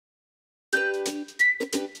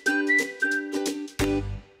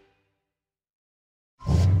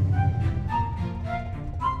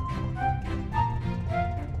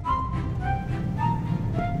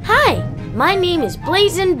Hi, my name is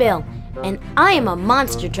Blazin Bill, and I am a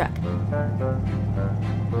monster truck.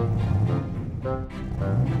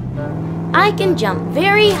 I can jump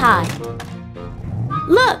very high.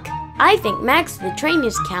 Look, I think Max the train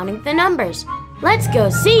is counting the numbers. Let's go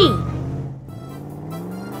see.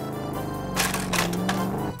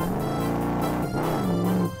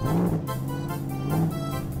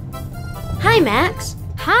 Hi, Max.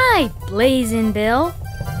 Hi, Blazin Bill.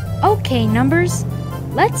 Okay, numbers.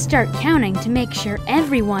 Let's start counting to make sure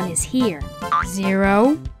everyone is here.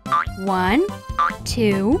 0, 1,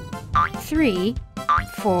 2, 3,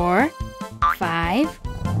 4, 5,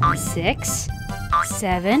 6,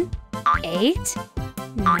 7, 8,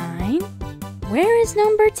 9. Where is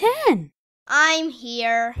number 10? I'm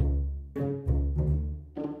here.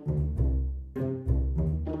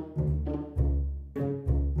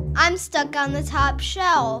 I'm stuck on the top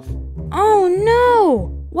shelf. Oh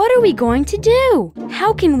no! What are we going to do?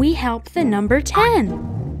 How can we help the number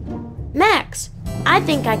 10? Max, I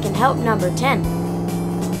think I can help number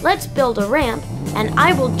 10. Let's build a ramp, and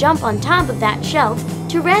I will jump on top of that shelf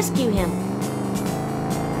to rescue him.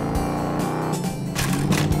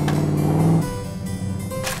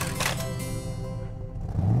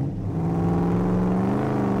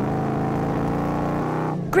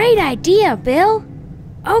 Great idea, Bill.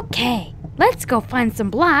 Okay, let's go find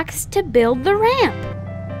some blocks to build the ramp.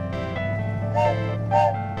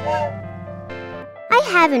 I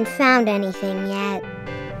haven't found anything yet.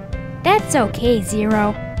 That's okay,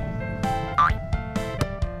 Zero.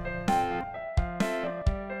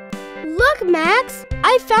 Look, Max,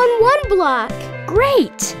 I found one block.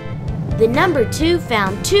 Great! The number 2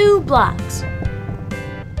 found 2 blocks.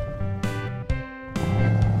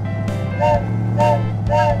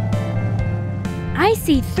 I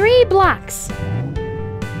see 3 blocks.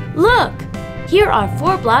 Look, here are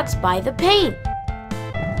 4 blocks by the paint.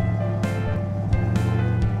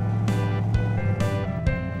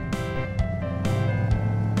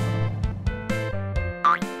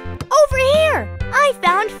 Over here, I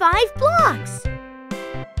found 5 blocks.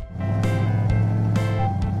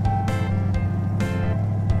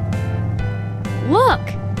 Look,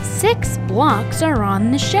 6 blocks are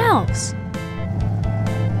on the shelves.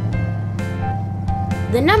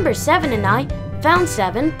 The number 7 and I found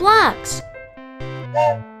 7 blocks.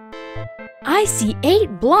 I see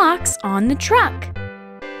 8 blocks on the truck.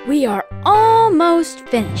 We are almost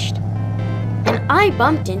finished. And I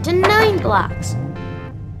bumped into 9 blocks.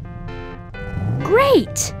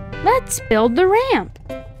 Great! Let's build the ramp.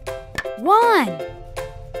 1,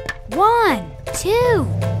 1, 2,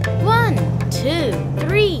 1, 2,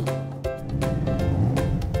 3.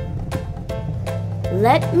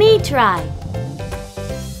 Let me try.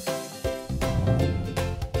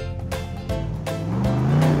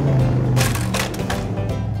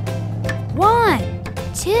 1,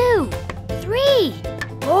 2, 3,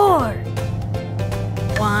 4.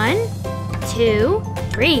 1, 2,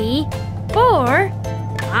 3, 4,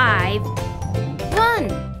 5. 1,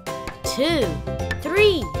 2,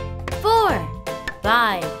 3, 4,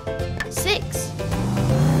 5, 6.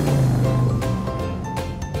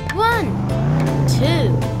 1,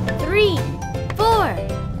 2, 3, 4,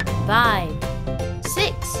 5,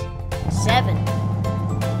 6, 7.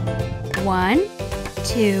 1,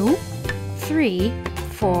 2, 3,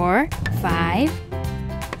 4, 5,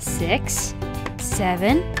 6,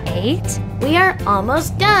 7, 8. We are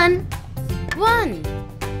almost done. 1,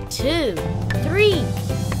 2, 3,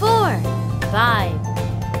 4, 5,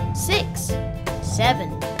 6,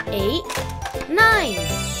 7, 8, 9.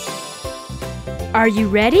 Are you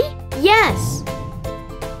ready? Yes.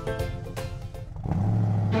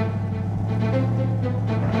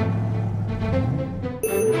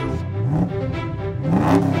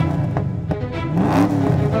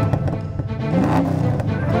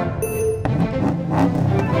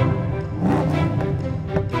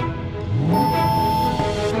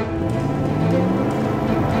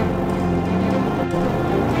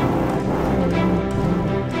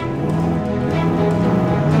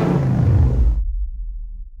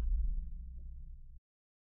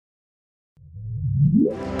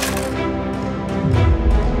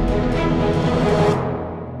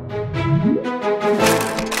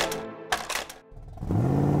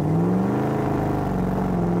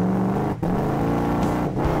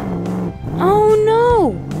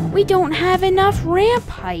 We don't have enough ramp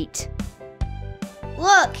height.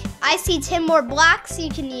 Look, I see 10 more blocks you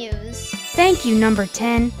can use. Thank you, number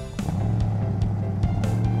 10.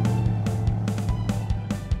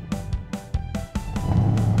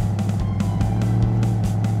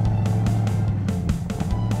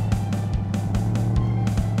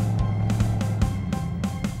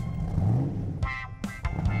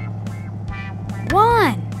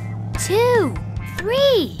 2,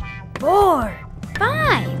 3, 4,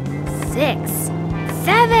 5, 6,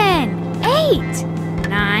 7, 8,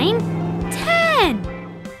 9, 10.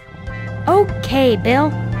 Okay,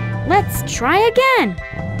 Bill. Let's try again.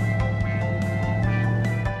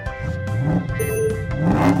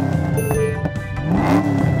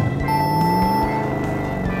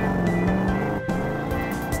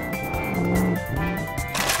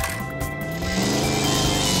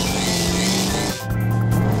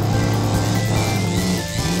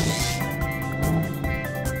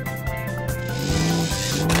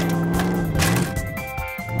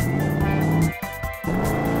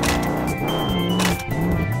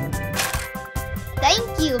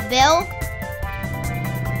 Thank you, Bill.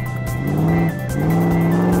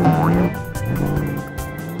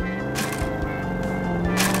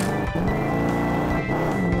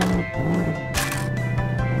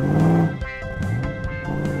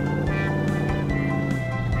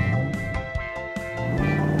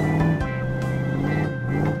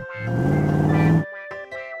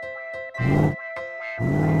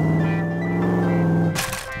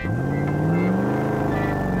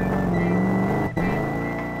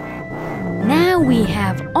 Now we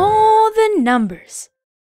have all the numbers.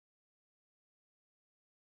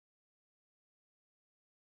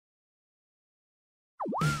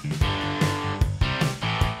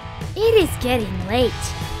 It is getting late.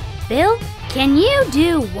 Bill, can you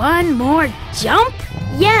do one more jump?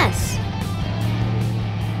 Yes.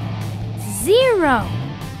 0,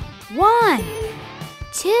 1,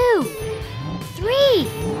 2, 3,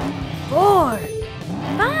 4,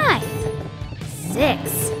 5,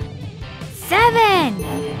 6, 7,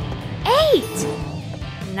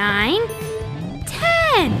 8, 9,